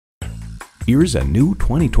Here's a new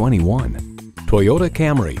 2021 Toyota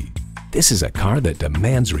Camry. This is a car that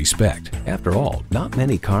demands respect. After all, not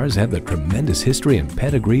many cars have the tremendous history and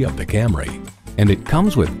pedigree of the Camry. And it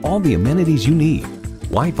comes with all the amenities you need.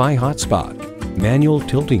 Wi-Fi hotspot, manual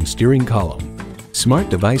tilting steering column, smart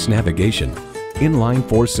device navigation, inline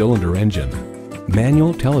 4-cylinder engine,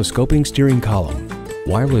 manual telescoping steering column,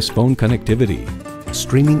 wireless phone connectivity,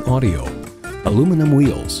 streaming audio, aluminum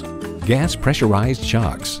wheels, gas pressurized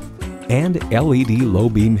shocks, and LED low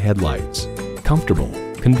beam headlights. Comfortable,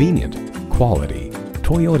 convenient, quality.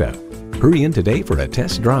 Toyota. Hurry in today for a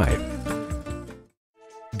test drive.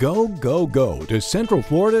 Go, go, go to Central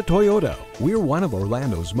Florida Toyota. We're one of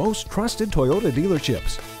Orlando's most trusted Toyota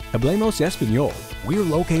dealerships. Hablemos Espanol. We're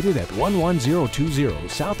located at 11020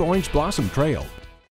 South Orange Blossom Trail.